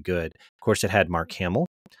 very good. Of course, it had Mark Hamill,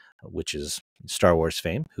 which is Star Wars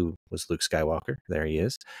fame, who was Luke Skywalker. There he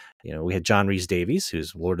is. We had John Rhys-Davies,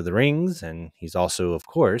 who's Lord of the Rings, and he's also, of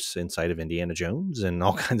course, inside of Indiana Jones and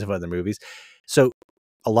all kinds of other movies. So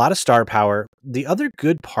a lot of star power. The other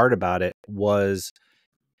good part about it was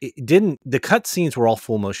the cut scenes were all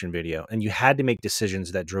full motion video, and you had to make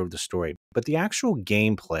decisions that drove the story. But the actual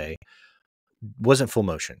gameplay wasn't full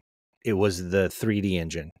motion. It was the 3D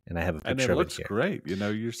engine, and I have a picture of it here. And it looks great.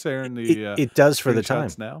 You're sharing the it does for the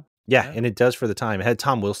time now. Yeah, and it does for the time. It had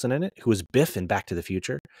Tom Wilson in it, who was Biff in Back to the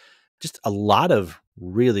Future. Just a lot of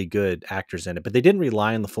really good actors in it, but they didn't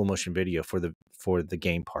rely on the full motion video for the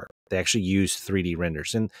game part. They actually used 3D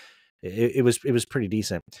renders, and it was pretty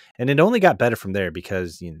decent. And it only got better from there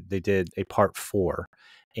because they did a part 4,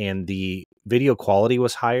 and the video quality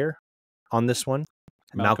was higher on this one.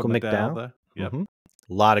 Malcolm McDowell. Yep.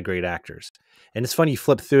 A lot of great actors. And it's funny, you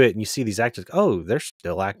flip through it and you see these actors, oh, they're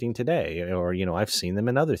still acting today. Or, I've seen them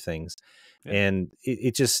in other things. Yeah. And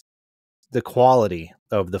it just, the quality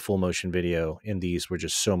of the full motion video in these were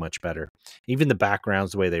just so much better. Even the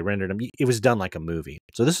backgrounds, the way they rendered them, it was done like a movie.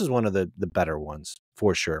 So this is one of the better ones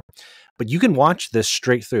for sure. But you can watch this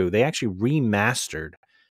straight through. They actually remastered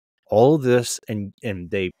all of this and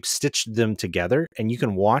they stitched them together, and you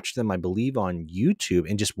can watch them, I believe, on YouTube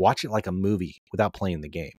and just watch it like a movie without playing the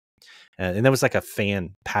game. And that was like a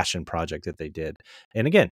fan passion project that they did. And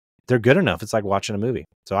again, they're good enough. It's like watching a movie.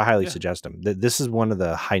 So I highly Yeah. suggest them. This is one of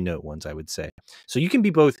the high note ones, I would say. So you can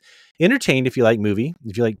be both entertained if you like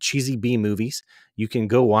if you like cheesy B movies, you can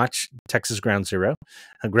go watch Texas Ground Zero,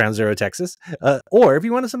 Texas. Or if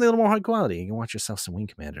you wanted something a little more high quality, you can watch yourself some Wing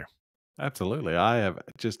Commander. Absolutely. I have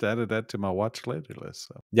just added that to my watch later list.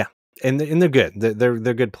 So. Yeah. And they're good.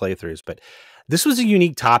 They're good playthroughs. But this was a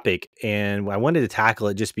unique topic, and I wanted to tackle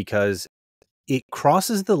it just because it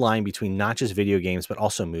crosses the line between not just video games, but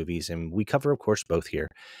also movies. And we cover, of course, both here.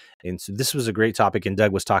 And so this was a great topic, and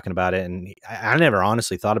Doug was talking about it. And I never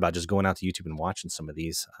honestly thought about just going out to YouTube and watching some of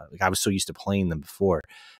these. I was so used to playing them before,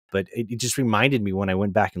 but it just reminded me when I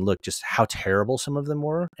went back and looked just how terrible some of them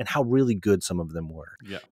were and how really good some of them were.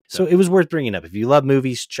 Yeah. So it was worth bringing up. If you love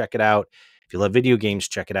movies, check it out. If you love video games,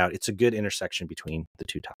 check it out. It's a good intersection between the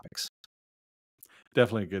two topics.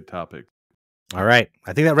 Definitely a good topic. All right.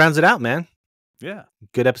 I think that rounds it out, man. Yeah.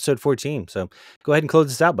 Good episode 14. So go ahead and close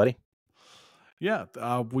this out, buddy. Yeah.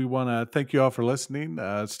 We want to thank you all for listening.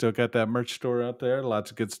 Still got that merch store out there.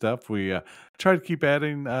 Lots of good stuff. We try to keep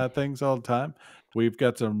adding things all the time. We've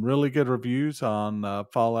got some really good reviews on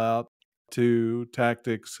Fallout 2,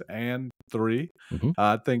 Tactics, and 3. Mhm.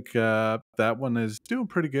 I think that one is doing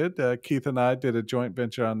pretty good. Keith and I did a joint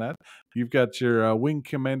venture on that. You've got your Wing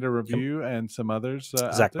Commander review and some others.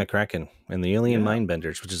 Zach McCracken and the Alien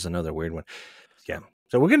Mindbenders, which is another weird one. Yeah.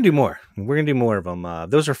 So we're going to do more. We're going to do more of them.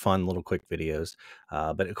 Those are fun little quick videos.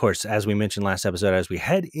 But of course, as we mentioned last episode, as we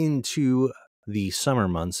head into the summer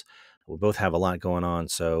months, we both have a lot going on.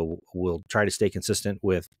 So we'll try to stay consistent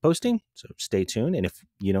with posting. So stay tuned. And if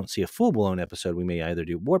you don't see a full blown episode, we may either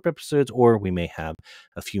do Warp episodes or we may have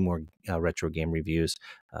a few more retro game reviews.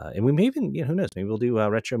 And we may even, who knows, maybe we'll do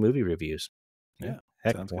retro movie reviews. Yeah.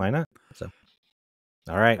 Heck, why not? So,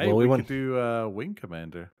 all right. Hey, well, we could do Wing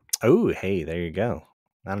Commander. Oh, hey, there you go.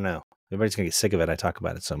 I don't know. Everybody's going to get sick of it. I talk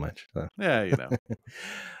about it so much. So. Yeah, All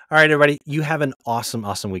right, everybody. You have an awesome,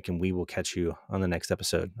 awesome week, and we will catch you on the next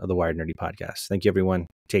episode of the Wired Nerdy Podcast. Thank you, everyone.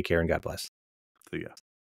 Take care, and God bless. See ya.